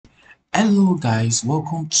Hello guys,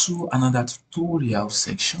 welcome to another tutorial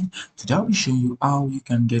section. Today I'll be showing you how you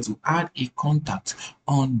can get to add a contact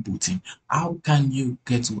on Botim. How can you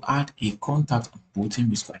get to add a contact on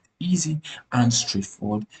Botim? Is quite easy and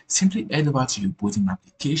straightforward. Simply head over to your Botim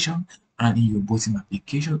application, and in your Botim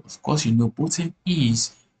application, of course, you know Botim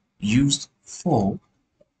is used for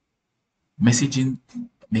messaging,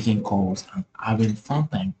 making calls, and having fun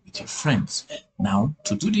time with your friends. Now,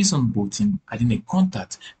 to do this on Botim, adding a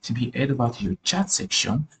contact, simply head over to your chat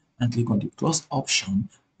section and click on the plus option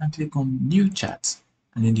and click on new chat.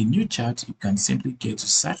 And in the new chat, you can simply get to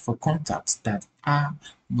search for contacts that are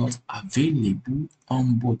not available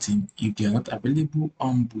on Botim. If they are not available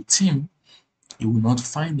on Botim, you will not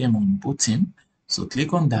find them on Botim. So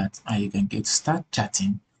click on that and you can get to start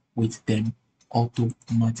chatting with them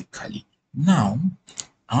automatically. Now,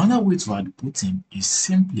 another way to add Botim is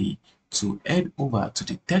simply to head over to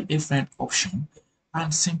the tell a friend option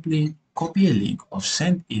and simply copy a link or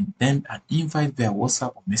send them an invite via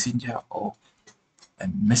WhatsApp or Messenger or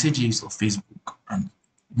messages or Facebook. And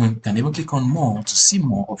you can even click on more to see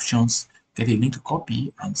more options, get a link to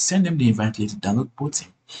copy and send them the invite link to download Botim.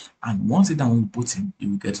 And once you download Botim, you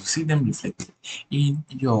will get to see them reflected in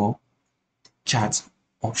your chat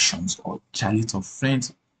options or chat list of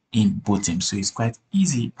friends in Botim. So it's quite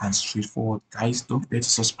easy and straightforward. Guys, don't forget to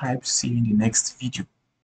subscribe. See you in the next video.